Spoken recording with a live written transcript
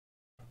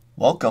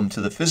Welcome to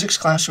the Physics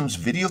Classroom's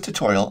video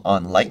tutorial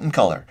on light and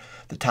color.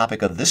 The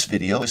topic of this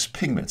video is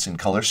pigments and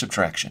color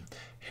subtraction.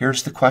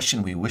 Here's the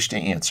question we wish to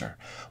answer.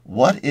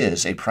 What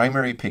is a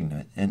primary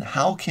pigment and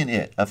how can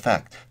it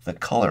affect the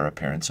color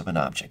appearance of an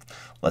object?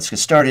 Let's get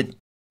started.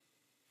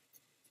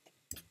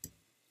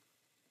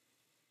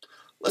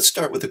 Let's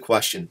start with the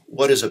question,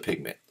 what is a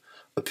pigment?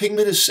 A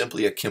pigment is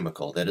simply a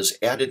chemical that is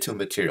added to a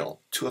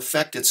material to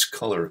affect its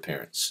color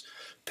appearance.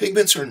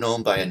 Pigments are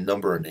known by a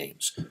number of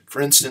names.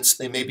 For instance,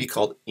 they may be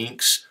called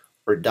inks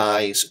or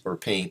dyes or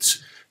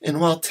paints.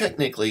 And while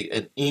technically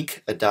an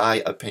ink, a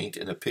dye, a paint,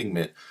 and a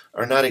pigment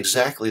are not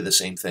exactly the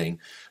same thing,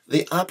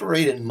 they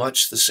operate in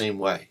much the same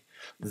way.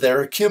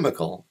 They're a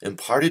chemical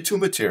imparted to a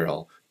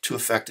material to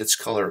affect its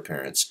color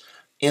appearance,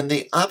 and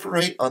they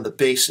operate on the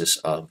basis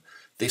of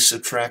they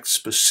subtract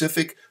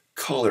specific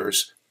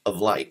colors of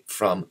light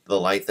from the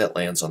light that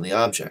lands on the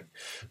object.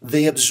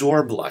 They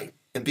absorb light.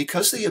 And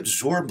because they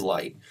absorb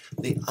light,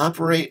 they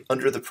operate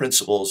under the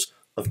principles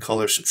of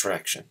color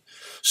subtraction.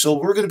 So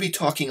we're going to be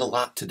talking a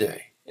lot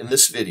today in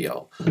this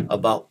video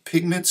about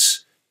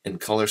pigments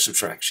and color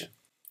subtraction.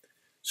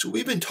 So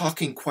we've been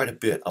talking quite a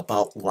bit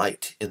about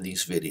light in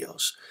these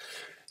videos.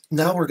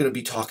 Now we're going to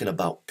be talking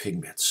about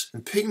pigments.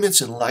 And pigments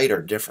and light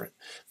are different.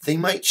 They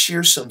might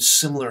share some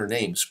similar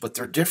names, but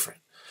they're different.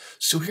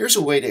 So here's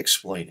a way to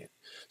explain it.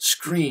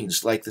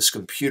 Screens like this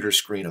computer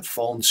screen, a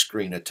phone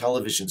screen, a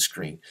television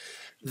screen,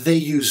 they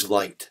use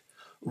light.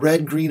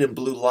 Red, green, and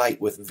blue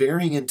light with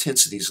varying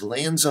intensities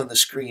lands on the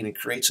screen and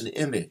creates an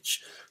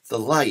image. The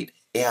light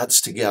adds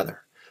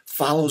together,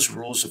 follows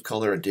rules of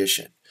color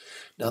addition.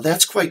 Now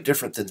that's quite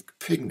different than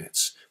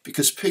pigments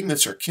because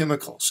pigments are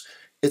chemicals.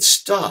 It's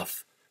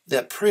stuff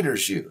that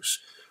printers use.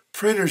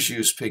 Printers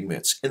use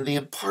pigments and they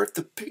impart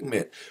the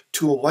pigment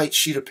to a white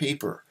sheet of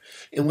paper.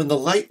 And when the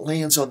light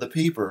lands on the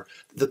paper,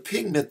 the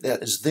pigment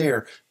that is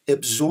there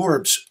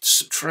absorbs,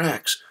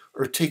 subtracts,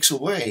 or takes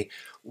away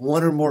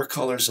one or more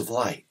colors of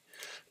light.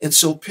 And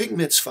so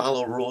pigments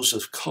follow rules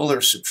of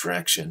color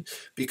subtraction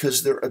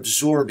because they're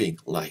absorbing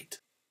light.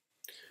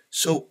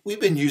 So we've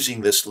been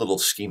using this little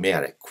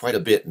schematic quite a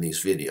bit in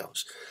these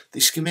videos.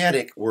 The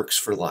schematic works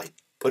for light,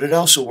 but it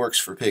also works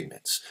for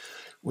pigments.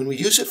 When we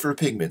use it for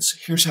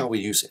pigments, here's how we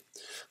use it.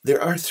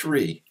 There are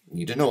three, you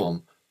need to know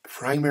them,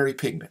 primary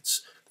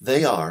pigments.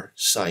 They are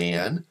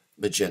cyan,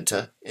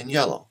 magenta, and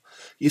yellow.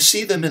 You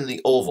see them in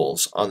the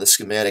ovals on the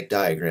schematic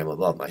diagram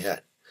above my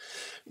head.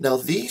 Now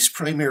these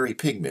primary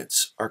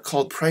pigments are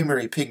called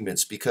primary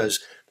pigments because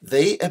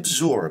they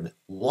absorb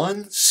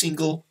one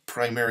single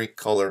primary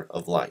color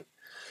of light.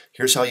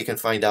 Here's how you can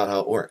find out how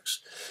it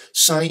works.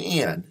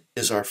 Cyan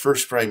is our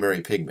first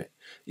primary pigment.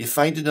 You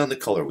find it on the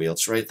color wheel.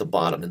 It's right at the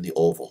bottom in the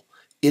oval.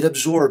 It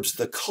absorbs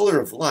the color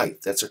of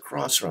light that's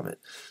across from it.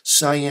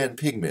 Cyan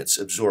pigments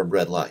absorb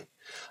red light.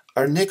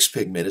 Our next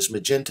pigment is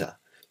magenta.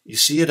 You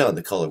see it on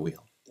the color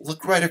wheel.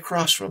 Look right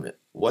across from it.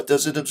 What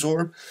does it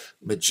absorb?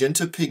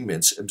 Magenta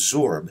pigments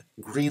absorb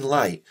green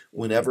light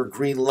whenever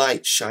green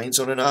light shines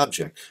on an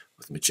object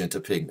with magenta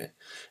pigment.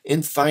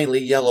 And finally,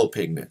 yellow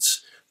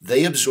pigments.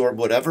 They absorb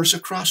whatever's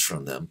across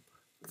from them.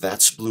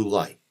 That's blue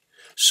light.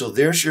 So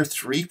there's your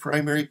three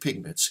primary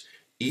pigments.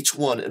 Each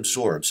one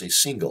absorbs a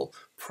single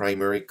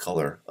primary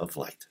color of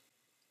light.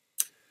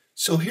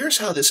 So here's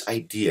how this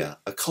idea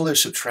of color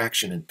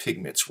subtraction in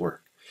pigments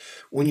work.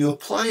 When you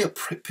apply a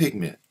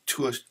pigment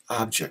to an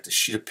object, a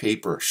sheet of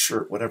paper, a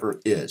shirt, whatever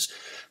it is,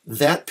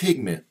 that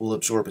pigment will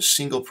absorb a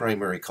single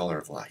primary color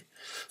of light.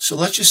 So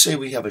let's just say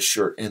we have a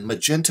shirt and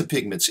magenta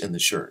pigments in the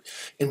shirt,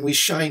 and we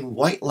shine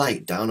white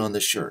light down on the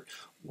shirt.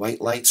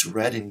 White light's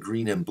red and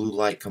green and blue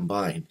light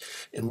combined.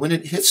 And when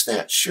it hits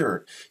that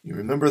shirt, you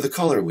remember the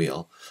color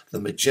wheel,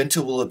 the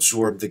magenta will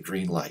absorb the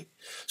green light.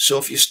 So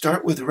if you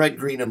start with red,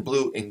 green, and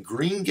blue, and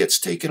green gets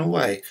taken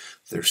away,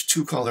 there's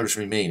two colors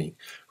remaining.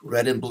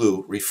 Red and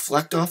blue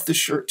reflect off the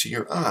shirt to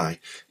your eye,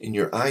 and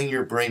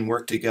your brain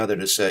work together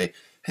to say,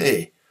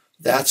 hey,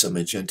 that's a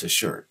magenta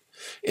shirt.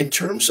 In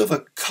terms of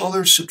a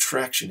color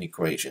subtraction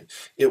equation,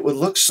 it would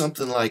look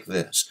something like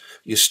this.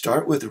 You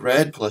start with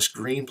red plus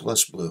green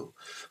plus blue,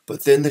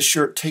 but then the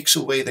shirt takes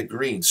away the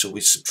green, so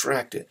we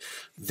subtract it.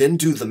 Then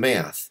do the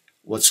math.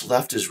 What's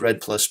left is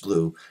red plus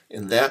blue,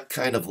 and that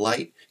kind of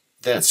light,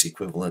 that's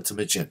equivalent to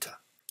magenta.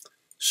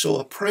 So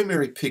a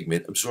primary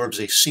pigment absorbs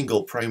a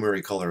single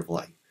primary color of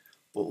light.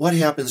 But what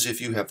happens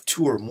if you have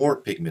two or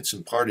more pigments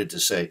imparted to,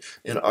 say,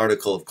 an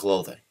article of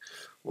clothing?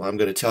 Well, I'm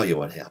going to tell you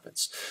what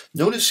happens.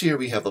 Notice here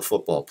we have a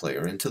football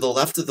player, and to the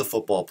left of the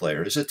football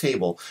player is a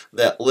table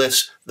that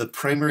lists the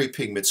primary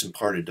pigments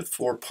imparted to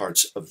four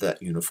parts of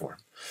that uniform.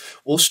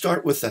 We'll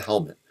start with the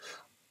helmet.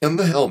 In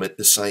the helmet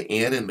is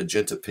cyan and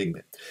magenta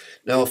pigment.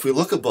 Now if we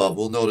look above,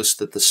 we'll notice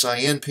that the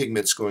cyan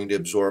pigment is going to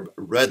absorb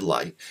red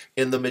light,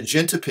 and the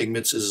magenta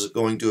pigments is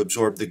going to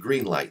absorb the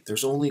green light.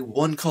 There's only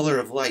one color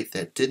of light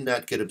that did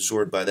not get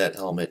absorbed by that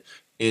helmet,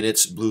 and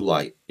it's blue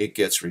light. It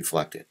gets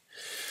reflected.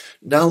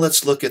 Now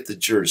let's look at the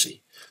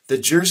jersey. The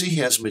jersey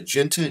has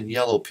magenta and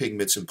yellow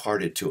pigments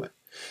imparted to it.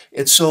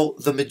 And so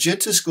the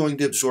magenta is going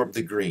to absorb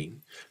the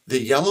green,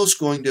 the yellow is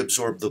going to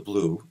absorb the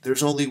blue.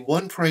 There's only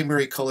one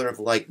primary color of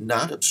light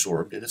not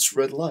absorbed, and it's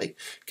red light.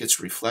 It gets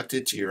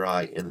reflected to your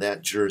eye, and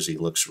that jersey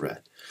looks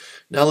red.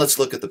 Now let's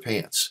look at the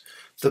pants.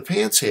 The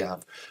pants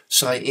have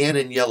cyan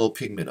and yellow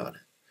pigment on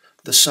it.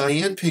 The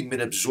cyan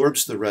pigment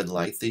absorbs the red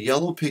light. The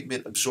yellow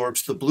pigment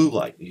absorbs the blue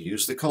light. You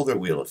use the color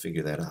wheel to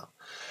figure that out.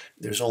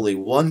 There's only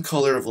one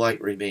color of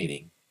light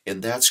remaining,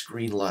 and that's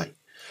green light.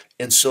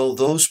 And so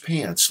those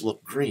pants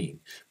look green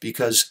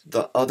because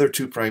the other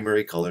two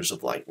primary colors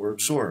of light were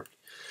absorbed.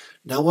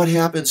 Now what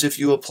happens if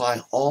you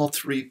apply all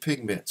three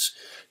pigments?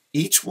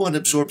 Each one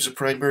absorbs a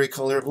primary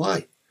color of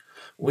light.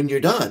 When you're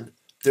done,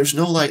 there's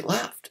no light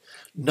left.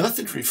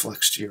 Nothing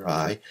reflects to your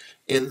eye,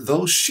 and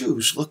those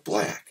shoes look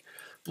black.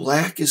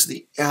 Black is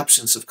the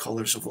absence of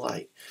colors of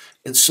light.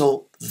 And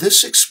so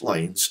this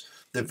explains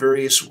the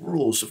various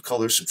rules of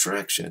color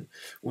subtraction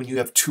when you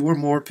have two or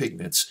more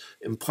pigments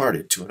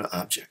imparted to an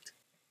object.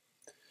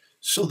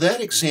 So that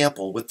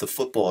example with the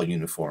football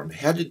uniform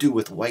had to do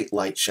with white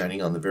light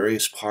shining on the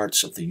various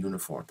parts of the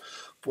uniform.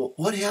 But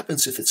what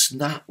happens if it's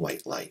not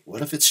white light?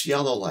 What if it's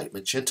yellow light,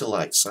 magenta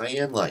light,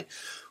 cyan light?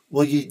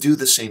 Well, you do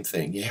the same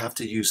thing. You have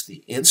to use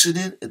the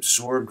incident,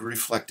 absorbed,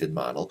 reflected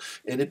model,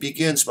 and it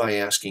begins by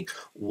asking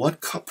what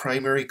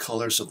primary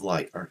colors of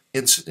light are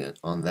incident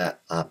on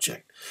that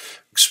object.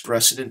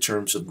 Express it in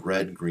terms of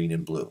red, green,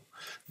 and blue.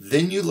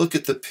 Then you look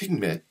at the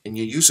pigment and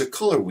you use a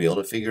color wheel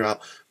to figure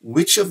out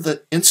which of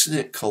the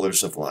incident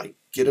colors of light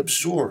get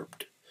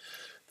absorbed.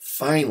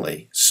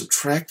 Finally,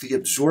 subtract the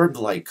absorbed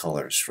light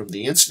colors from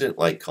the incident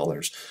light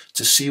colors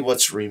to see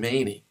what's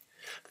remaining.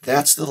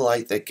 That's the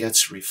light that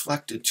gets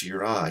reflected to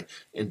your eye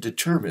and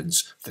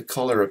determines the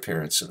color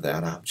appearance of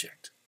that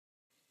object.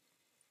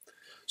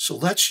 So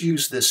let's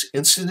use this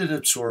incident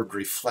absorbed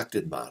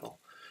reflected model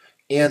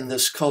and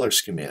this color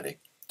schematic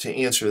to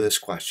answer this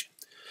question.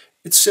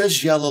 It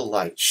says yellow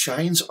light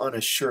shines on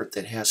a shirt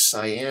that has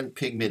cyan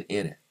pigment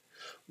in it.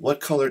 What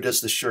color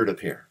does the shirt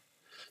appear?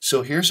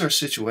 So here's our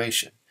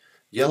situation.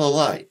 Yellow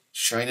light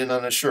shining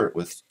on a shirt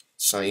with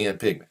cyan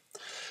pigment.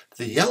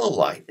 The yellow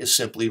light is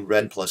simply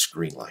red plus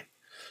green light.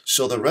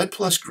 So the red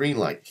plus green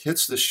light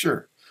hits the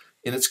shirt,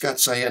 and it's got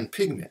cyan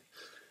pigment.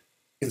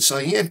 And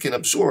cyan can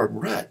absorb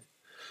red.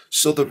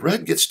 So the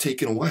red gets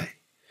taken away,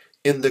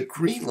 and the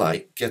green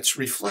light gets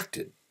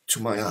reflected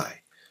to my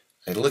eye.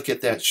 I look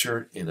at that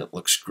shirt, and it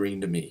looks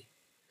green to me.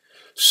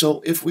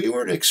 So if we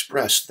were to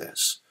express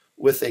this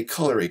with a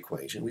color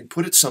equation, we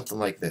put it something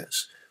like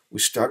this. We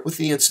start with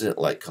the incident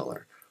light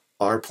color,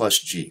 R plus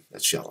G,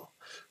 that's yellow.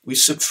 We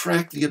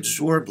subtract the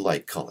absorbed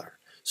light color.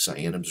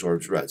 Cyan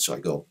absorbs red, so I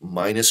go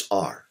minus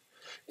R.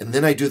 And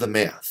then I do the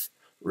math.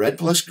 Red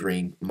plus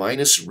green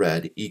minus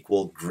red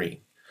equal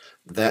green.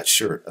 That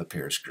shirt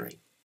appears green.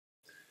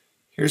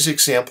 Here's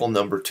example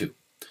number 2.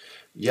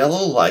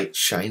 Yellow light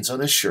shines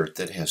on a shirt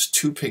that has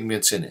two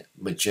pigments in it,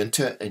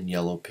 magenta and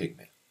yellow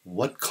pigment.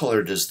 What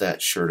color does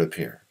that shirt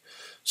appear?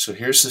 So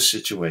here's the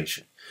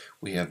situation.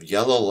 We have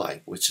yellow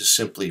light, which is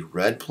simply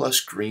red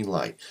plus green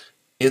light,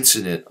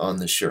 incident on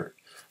the shirt.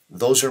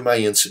 Those are my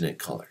incident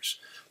colors.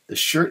 The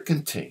shirt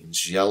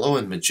contains yellow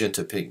and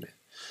magenta pigment.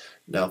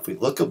 Now if we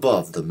look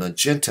above, the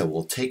magenta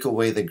will take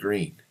away the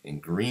green, and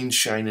green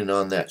shining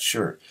on that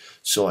shirt.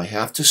 So I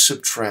have to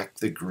subtract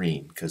the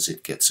green because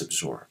it gets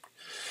absorbed.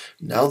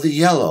 Now the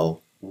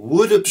yellow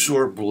would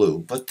absorb blue,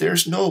 but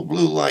there's no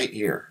blue light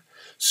here.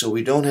 So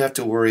we don't have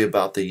to worry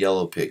about the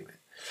yellow pigment.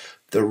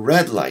 The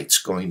red light's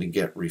going to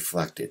get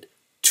reflected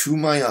to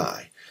my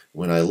eye.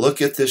 When I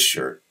look at this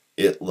shirt,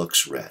 it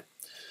looks red.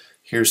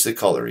 Here's the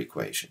color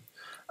equation.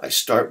 I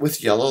start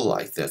with yellow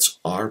light, that's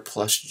R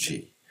plus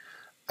G.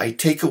 I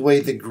take away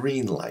the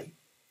green light,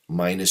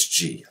 minus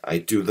G. I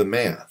do the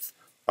math.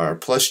 R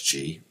plus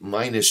G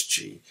minus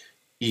G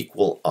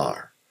equal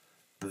R.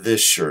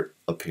 This shirt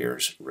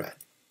appears red.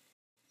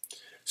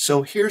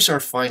 So here's our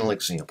final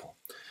example.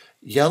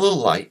 Yellow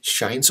light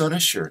shines on a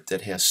shirt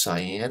that has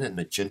cyan and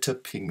magenta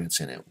pigments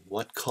in it.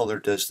 What color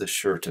does the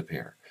shirt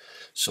appear?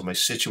 So my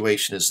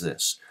situation is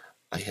this.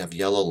 I have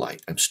yellow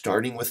light. I'm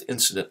starting with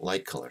incident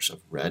light colors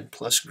of red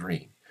plus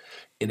green.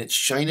 And it's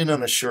shining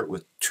on a shirt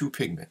with two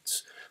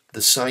pigments.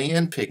 The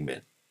cyan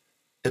pigment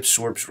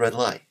absorbs red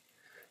light.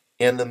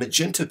 And the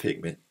magenta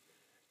pigment,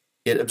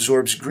 it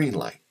absorbs green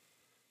light.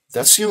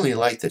 That's the only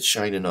light that's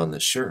shining on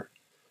this shirt.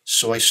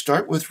 So I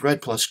start with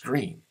red plus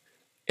green.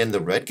 And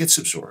the red gets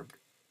absorbed.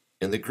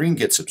 And the green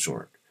gets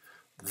absorbed.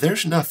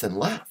 There's nothing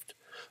left.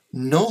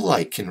 No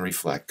light can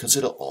reflect because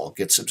it all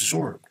gets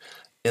absorbed.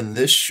 And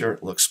this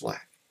shirt looks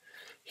black.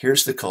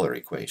 Here's the color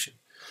equation.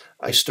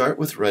 I start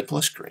with red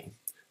plus green,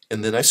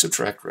 and then I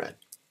subtract red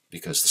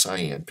because the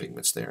cyan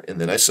pigment's there,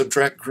 and then I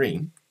subtract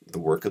green, the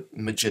work of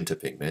magenta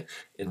pigment,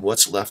 and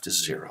what's left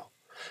is 0.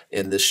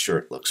 And this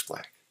shirt looks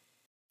black.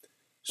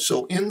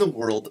 So in the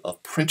world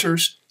of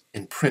printers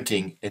and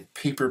printing and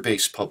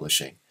paper-based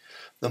publishing,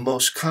 the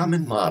most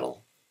common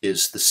model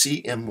is the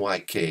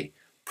CMYK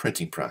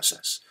printing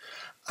process.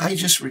 I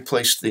just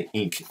replaced the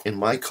ink in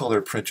my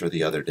color printer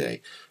the other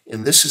day,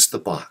 and this is the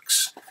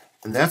box.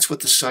 And that's what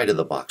the side of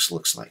the box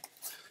looks like.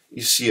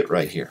 You see it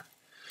right here.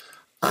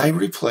 I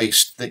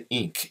replaced the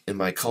ink in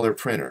my color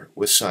printer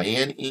with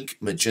cyan ink,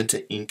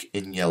 magenta ink,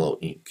 and yellow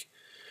ink.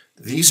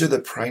 These are the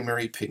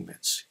primary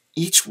pigments.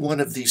 Each one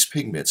of these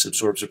pigments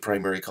absorbs a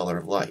primary color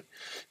of light.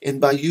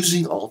 And by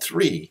using all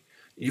three,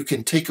 you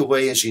can take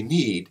away as you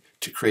need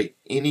to create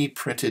any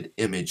printed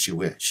image you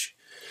wish.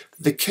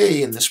 The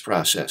K in this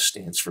process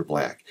stands for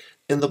black,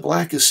 and the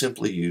black is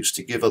simply used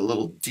to give a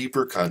little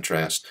deeper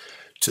contrast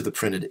to the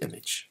printed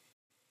image.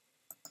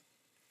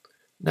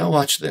 Now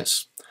watch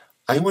this.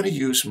 I want to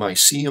use my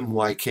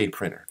CMYK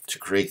printer to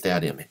create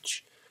that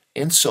image.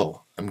 And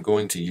so I'm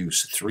going to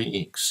use three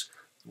inks.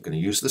 I'm going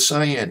to use the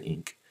cyan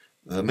ink,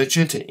 the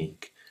magenta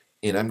ink,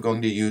 and I'm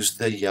going to use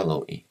the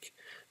yellow ink.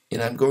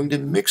 And I'm going to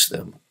mix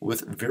them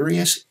with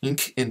various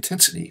ink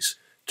intensities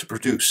to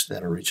produce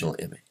that original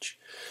image.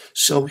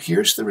 So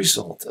here's the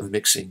result of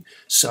mixing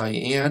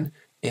cyan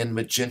and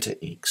magenta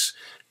inks.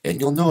 And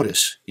you'll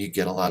notice you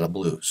get a lot of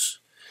blues.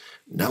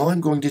 Now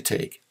I'm going to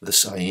take the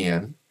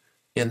cyan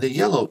and the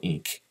yellow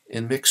ink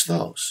and mix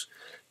those.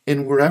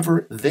 And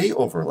wherever they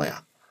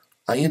overlap,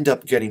 I end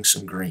up getting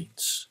some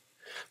greens.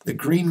 The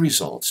green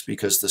results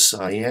because the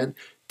cyan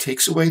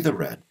takes away the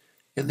red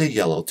and the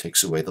yellow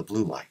takes away the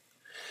blue light.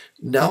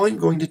 Now I'm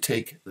going to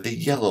take the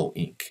yellow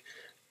ink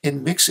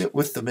and mix it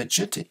with the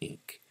magenta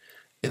ink.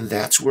 And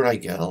that's where I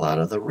get a lot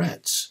of the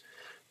reds,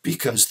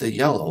 because the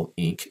yellow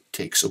ink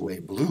takes away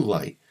blue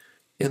light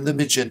and the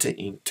magenta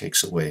ink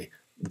takes away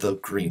the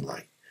green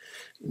light.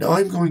 Now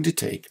I'm going to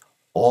take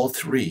all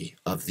three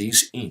of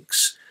these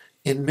inks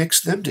and mix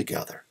them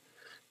together.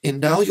 And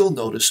now you'll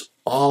notice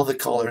all the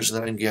colors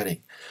that I'm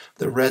getting.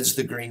 The reds,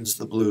 the greens,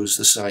 the blues,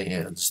 the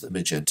cyans, the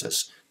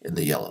magentas, and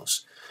the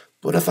yellows.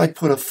 But if I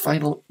put a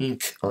final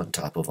ink on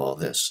top of all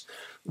this,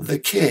 the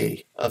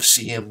K of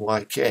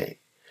CMYK,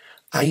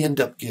 I end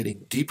up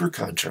getting deeper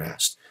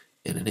contrast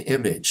in an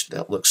image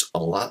that looks a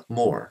lot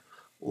more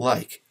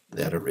like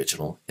that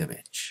original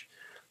image.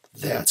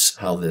 That's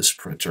how this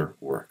printer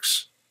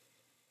works.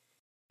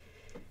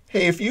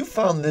 Hey, if you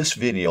found this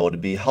video to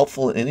be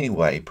helpful in any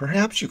way,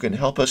 perhaps you can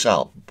help us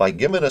out by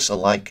giving us a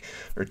like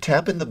or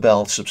tapping the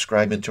bell,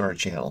 subscribing to our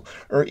channel,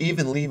 or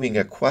even leaving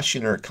a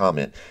question or a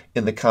comment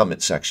in the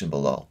comment section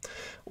below.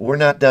 We're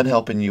not done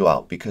helping you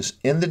out, because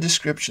in the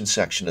description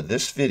section of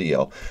this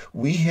video,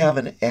 we have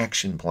an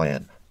action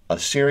plan, a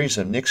series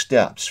of next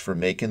steps for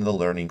making the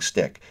learning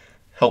stick.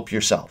 Help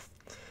yourself.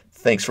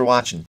 Thanks for watching.